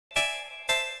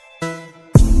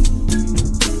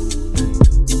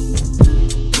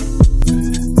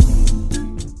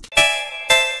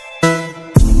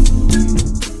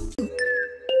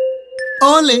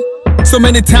So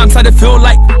many times I did feel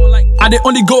like I did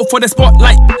only go for the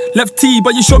spotlight. Left T,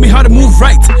 but you showed me how to move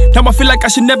right. Now I feel like I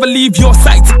should never leave your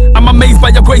sight. I'm amazed by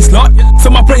your grace, Lord. So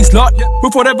my praise, Lord,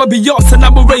 will forever be yours, and I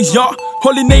will raise your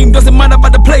holy name. Doesn't matter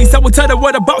about the place, I will tell the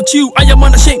word about you. I am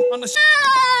unashamed.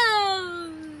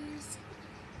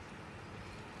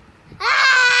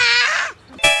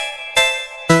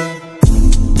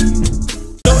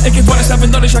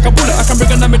 AK-47, not a shaka bullet. I can break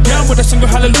a number down with a single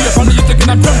hallelujah. Probably you thinking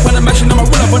I'm drunk when I'm mashing on my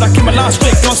ruler, but I keep my line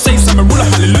straight. Don't say I'm a ruler,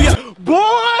 hallelujah. Boy!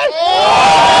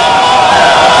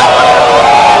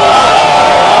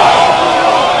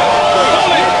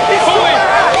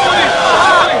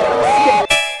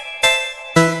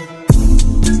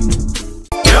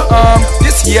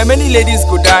 This year many ladies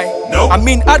could die. No. I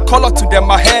mean, add color to them,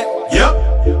 my hair.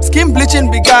 Yeah. Skin bleaching,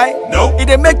 big guy. No.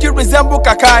 It make you resemble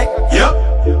Kakai. Yeah.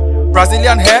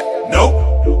 Brazilian hair?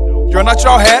 No. Your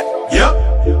natural hair? Yeah.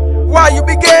 Why you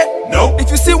be gay? No. If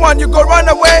you see one, you go run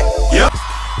away. Yeah.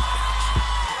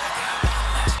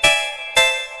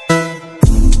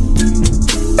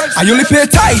 I only pay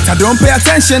tight, I don't pay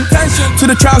attention to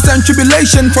the trials and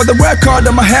tribulation. For the work hard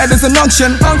on my head is an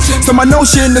unction. So my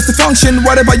notion is to function.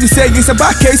 Whatever you say is a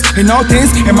bad case. In all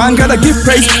things, a man gotta give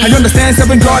praise. I understand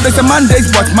serving God is a mandate,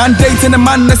 but mandate in a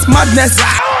madness, madness.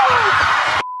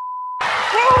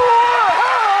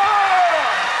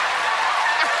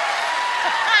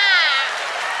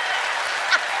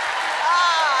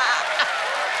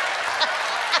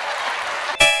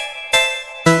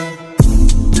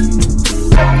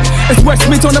 It's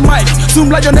Wordsmith on the mic. Zoom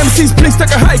like on MCs, please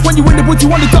take a hike. When you in the booth, you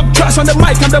want to talk trash on the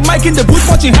mic. I'm the mic in the booth,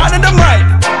 watching hard in the mic.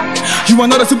 You are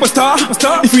not a superstar.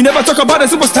 If you never talk about a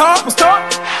superstar,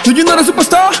 do you know the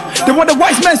superstar? The one the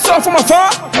wise men saw from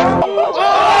afar.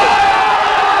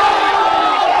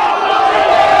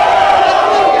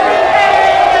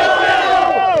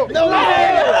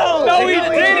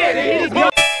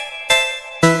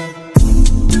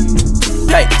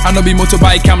 I know be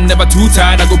motorbike, I'm never too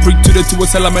tired. I go prick to the two,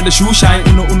 sell 'em and the shoe shine.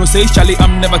 Uno says Charlie,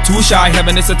 I'm never too shy.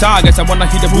 Heaven is a target, I wanna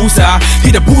hit the booster.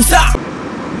 Hit the booster.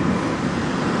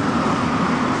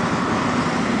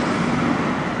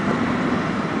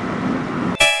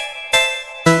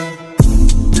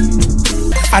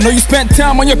 I know you spent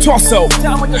time on your torso.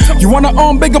 You wanna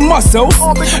own bigger muscles.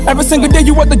 Every single day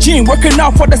you at the gym, working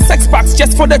out for the sex box,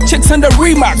 just for the chicks and the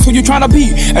remarks. Who you tryna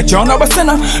be? A John or a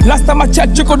sinner? Last time I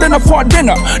checked, you go dinner for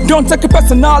dinner. Don't take it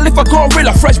personal if a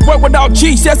gorilla. Fresh boy without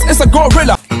cheese, yes, it's a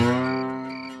gorilla.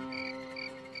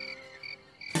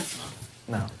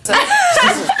 No. So,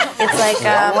 it's like,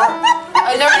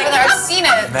 I've never even seen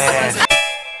it. Man.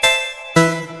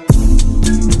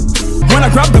 When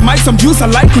I grab the mic, some juice I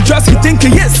like who just he think he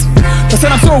is. But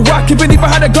said I'm so whack, even if I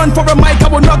had a gun for a mic, I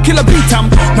would not kill a beat. I'm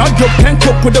not dope, can't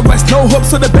cope with the rest, no hope.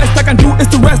 So the best I can do is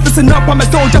to rest. Listen up, I'm a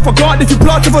soldier for God. If you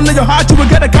plot to follow your heart, you will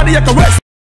get a cardiac arrest.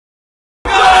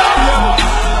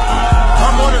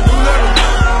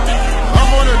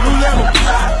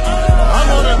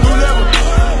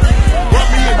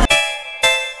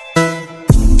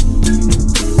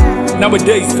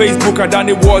 Nowadays, Facebook are down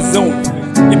the war zone.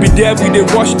 It be there we they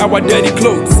wash our dirty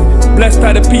clothes. Blessed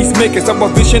are the peacemakers, our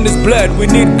vision is blurred. We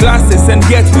need glasses and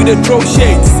yet we they throw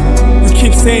shades. We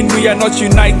keep saying we are not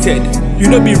united. You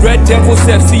know be red devil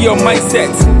self, see your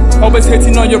mindset. Always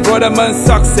hating on your brother man's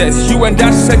success. You and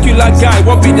that secular guy,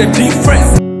 what be the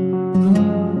difference?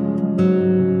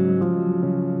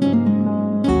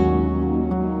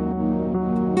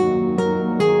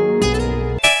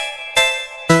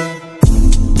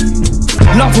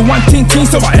 Love for one thing,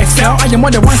 so I excel. I am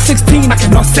on the 116, I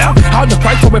cannot sell. How the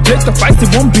price for a place to fight, it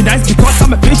won't be nice because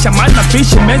I'm a fisherman, a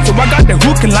fisherman. So I got the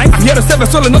hook and line. I'm here to save a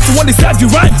soul and not to want to serve you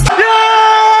right.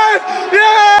 Yes!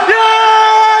 Yes!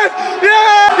 Yes!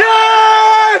 Yes!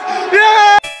 Yes!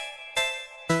 Yes!